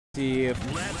See if.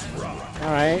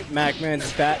 Alright, MacMens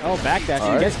is back. Oh,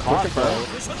 backdash. He gets caught, bro.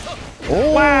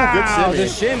 Oh, wow, good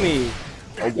shimmy. The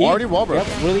shimmy. Already wall break.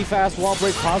 Yep, really fast wall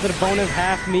break, positive bonus,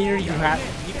 half meter. You can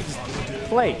just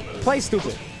play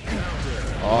stupid.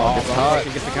 Oh, it's hot.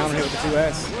 He gets the counter hit with the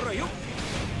 2S.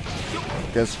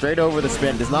 Goes straight over the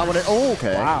spin. Does not want it. Oh,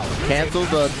 okay. Wow. Cancels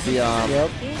the Yep.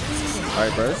 All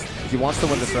right, burst. He wants to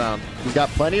win this round. He's got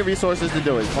plenty of resources to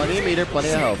do it. Plenty of meter, plenty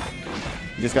of health.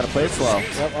 You just got to play it slow.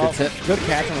 Yep. Good hit. Good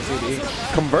catch on the CD.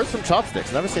 Converts from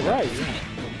chopsticks. Never seen that. Right.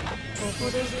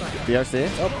 BRC.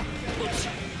 Oh.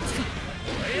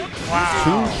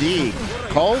 Wow. 2D.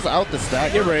 Calls out the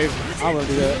stack. Get brave. I'm going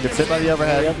to do that. Gets hit by the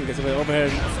overhead. Yep, he gets hit by the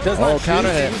overhead. Does not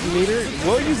counter hit. Meter.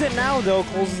 We'll use it now, though.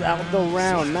 Closes out the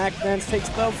round. MacMens takes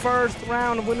the first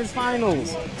round of winners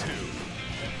finals. Still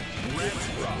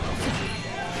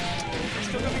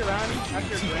going to be around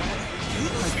after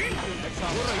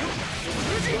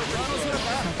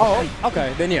oh,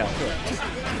 okay. Then yeah.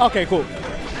 Okay, cool.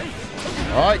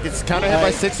 All right, gets counter hit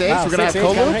by 6-8. Wow, We're going to have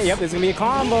co-loops. Yep, there's going to be a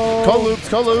combo. Co-loops.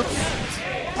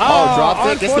 Oh, dropped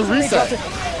it. Gets the reset.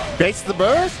 Baits the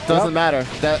burst. Doesn't matter.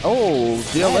 That. Oh,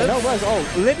 deal it. No worries. Oh,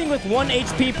 living with 1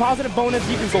 HP, positive bonus.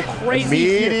 You can go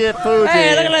crazy. Immediate Fuji.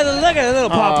 Hey, look at the little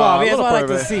pop off. That's what I like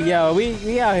to see. Yo,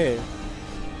 we out here.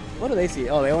 What do they see?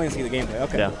 Oh, they only see the gameplay.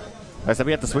 Okay. Yeah. I said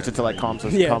we have to switch it to like comms or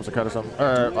cut or something.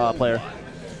 Or player.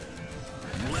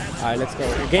 All right, let's go.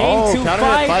 Game 2,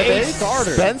 5-8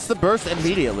 starter. Spends the burst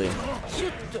immediately.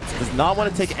 Does not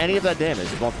want to take any of that damage.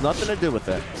 Wants nothing to do with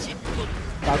it.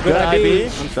 Good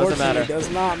IB. Doesn't matter. Does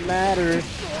not matter.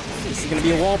 This is going to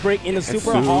be a wall break in the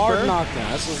super hard knockdown.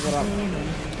 That's just what I'm.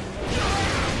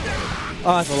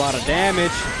 Oh, that's a lot of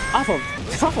damage. Off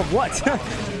of what?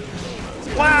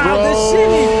 Wow, the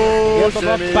shimmy.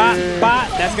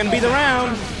 That's going to be the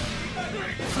round.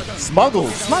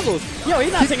 Smuggles. Yo,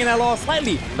 he's not taking that loss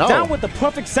slightly. No. Down with the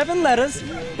perfect 7 letters.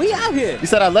 We out here. He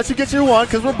said, I'll let you get your one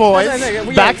because we're boys.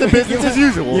 Back to business as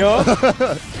usual. Yo.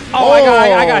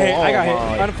 I got hit.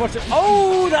 Unfortunately.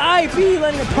 Oh, the IB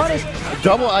letting him punish.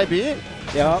 Double IB?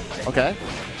 Yep. Okay.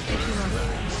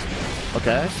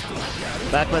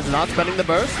 MacMens not spending the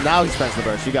burst. Now he spends the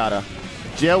burst. You gotta.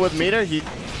 Geo with meter, you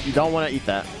don't want to eat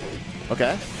that.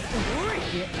 Okay.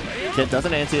 Kid does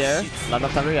an anti-air. Not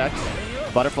enough time to react.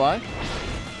 Butterfly.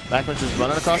 MacMens just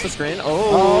running across the screen.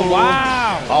 Oh,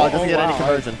 wow. Oh, it doesn't get any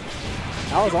conversion.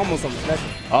 That was almost something special.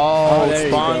 Oh, there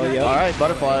spawn. you go, yep. All right,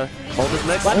 Butterfly. Hold this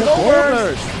mix.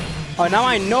 Burst. Oh, now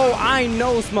I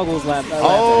know Smuggles left.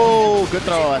 Oh, good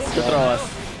throw us.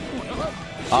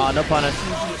 No punish.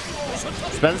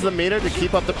 Spends the meter to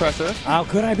keep up the pressure. How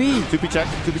could I be? 2P check.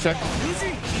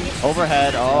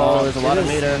 Overhead. Oh, there's a lot of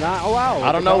meter. Wow.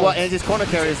 I don't know what Anji's corner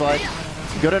carry is like.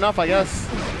 Good enough, I guess.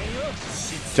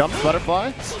 Jumps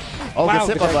Butterfly. Oh, gets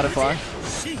hit by Butterfly.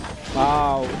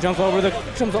 Wow. Jumps over the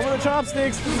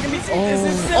chopsticks. This is gonna be this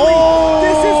is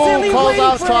silly. Calls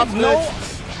out chopsticks. No.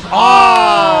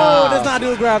 Oh, does not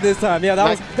do a grab this time. Yeah, that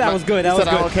was good. That was good. I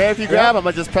don't care if you grab. I'm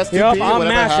gonna just press 2P. Yep, I'm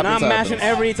mashing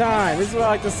every time. This is what I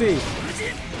like to see.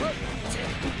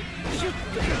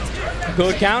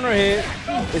 Good counter hit.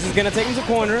 This is gonna take him to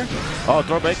corner. Oh,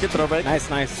 throw bait. Good throw bait. Nice.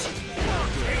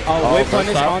 Oh, whip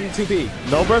punish on 2P.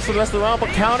 No burst for the rest of the round, but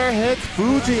counter hits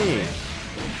Fuji.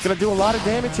 It's gonna do a lot of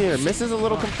damage here. Misses a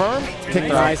little confirmed.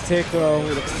 Nice tick throw.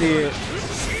 Let's see it.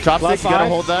 Chopsticks, you gotta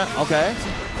hold that. Okay.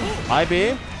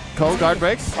 IB. Guard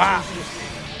breaks. Wow.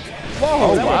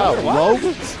 Whoa, wow.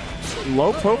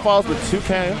 Low profiles with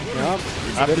 2K. Yep.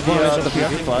 After the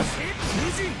PRC flush.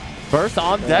 Burst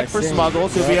on deck for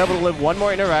Smuggles. He'll be able to live one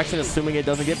more interaction, assuming it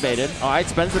doesn't get baited. All right,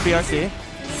 spends the BRC.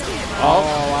 Oh,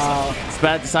 wow.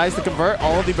 Spad decides to convert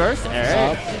all of the burst. All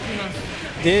right.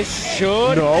 This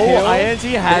should kill.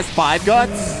 Anji has 5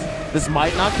 guts. This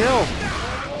might not kill.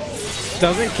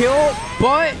 Doesn't kill,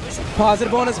 but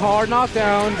positive bonus, hard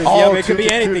knockdown. It could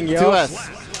be anything, yo. 2S.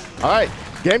 All right,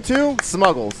 game 2,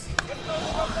 Smuggles.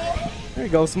 There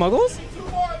you go, Smuggles.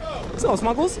 What's up,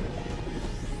 Smuggles?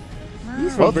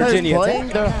 He's from Both Virginia. Playing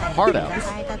their heart out.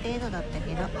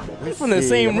 He's from the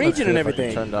same region and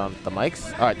everything. Turn down the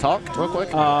mics. All right, talk real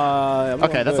quick.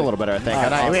 Okay, that's a little better, I think.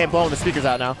 We ain't blowing the speakers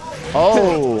out now.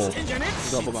 Oh, a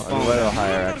little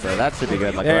higher, actually. That should be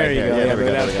good. Like there right you go. Yeah,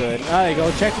 That's good. There you go.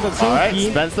 Check to the 2P. All right,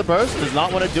 spends the burst. Does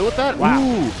not want to deal with that. Wow.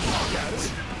 Ooh.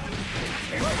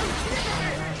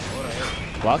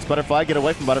 Blocks Butterfly. Get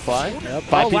away from Butterfly. Yep.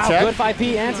 5P check. Good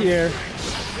 5P anti-air.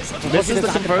 Misses the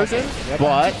conversion,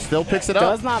 but still picks it up.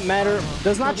 Does not matter.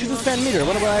 Does not choose to spend meter.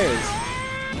 Whatever that is.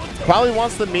 Probably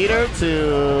wants the meter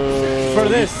to... For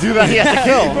this. Do that. He has to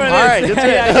kill. All right, good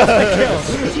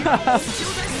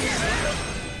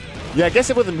Yeah, I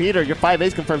guess with a meter, your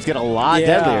 5-8 confirms get a lot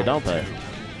deadlier, don't they?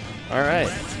 All right.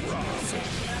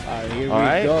 Here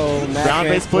we go.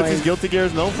 Ground-based footsies Guilty Gear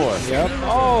is known for. Yep.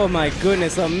 Oh my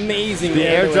goodness, amazing. The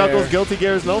air juggles Guilty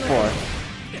Gear is known for.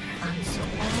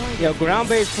 Yeah,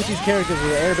 ground-based footsies characters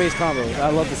with air-based combos. I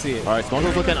love to see it. All right,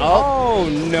 Smuggles looking up. Oh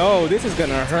no, this is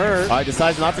gonna hurt. All right,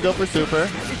 decides not to go for super.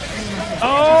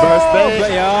 Oh, burst bait.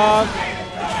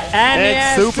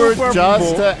 And super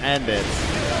just to end it.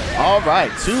 All right,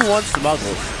 2-1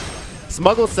 Smuggles.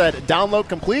 Smuggles said, download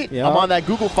complete. Yep. I'm on that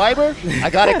Google Fiber. I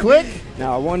got it quick.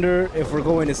 Now I wonder if we're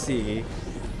going to see.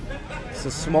 It's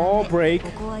a small break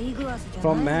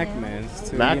from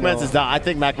MacMens. MacMens is down. I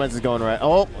think MacMens is going right.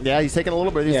 Oh, yeah, he's taking a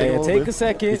little breather. Take a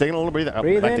second. He's taking a little breather.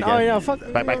 Breathe back in. again. Oh, yeah, fuck.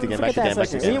 Back again. Back again.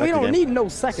 Back again. We don't need no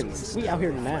seconds. We out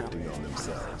here now.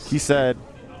 He said.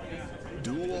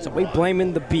 So we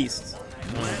blaming the beast.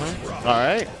 All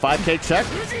right, 5K check.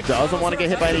 Doesn't want to get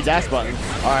hit by any dash buttons.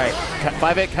 All right,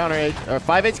 5-8 counter 8 or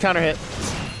 5-8's counter hit.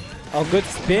 Oh, good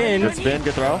spin. Good spin,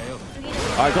 good throw. All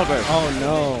right, go first. Oh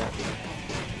no.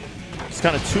 It's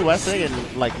kind of 2S'ing and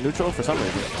like neutral for some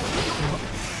reason.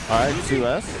 All right,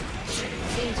 2S.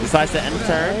 Decides to end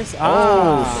turn. Nice.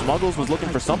 Oh, Smuggles was looking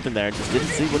for something there, just didn't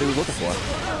see what he was looking for.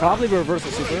 Probably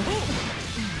reversal super.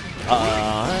 All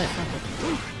right.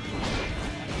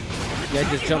 Yeah,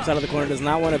 just jumps out of the corner. Does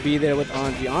not want to be there with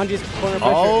Anji. Anji's corner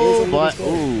pressure Oh, is but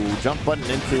jump button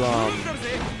into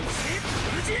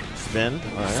spin.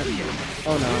 All right.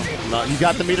 Oh no. No, you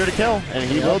got the meter to kill,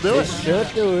 and he will do it. Should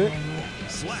do it. All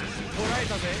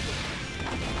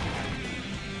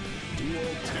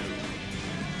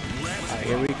right,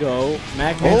 here we go.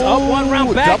 MacMens up 1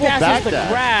 round back dash with the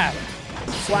grab.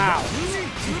 Wow.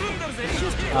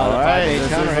 All right,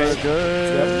 this is a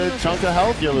good chunk of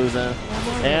health you're losing.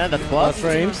 And that's plus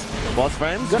frames. Plus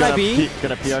frames. Gonna be.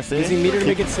 Gonna PRC. Using meter to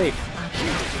make it safe.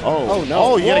 Oh no.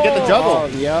 Oh, you gotta get the juggle. Oh,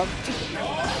 yep.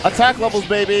 Attack levels,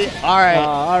 baby. All right.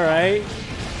 All right.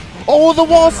 Oh, the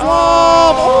wall slam.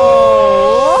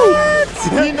 Oh. What?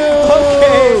 He knew.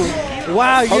 Okay.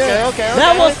 Wow. Yeah. Okay.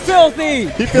 That was filthy.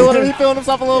 He feeling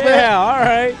himself a little bit. Yeah. All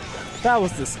right. That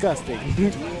was disgusting.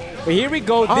 But here we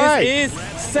go. This is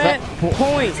set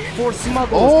point for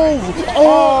Smuggles.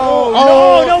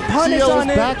 No punish on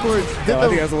it. Backwards. I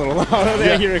think that's a little loud.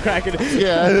 I hear it cracking.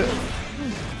 Yeah.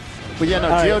 But yeah, no,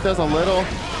 Gio does a little.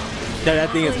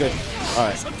 That thing is good. All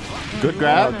right. Good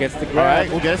grab. Gets the grab. All right,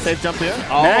 we'll get a safe jump here.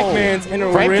 MacMens in a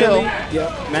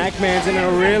MacMens in a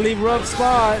really rough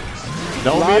spot.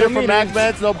 No meter from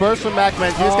MacMens, no burst from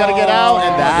MacMens. You just got to get out,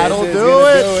 and that'll do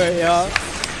it.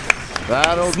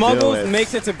 That'll do it. Smuggles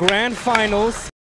makes it to grand finals.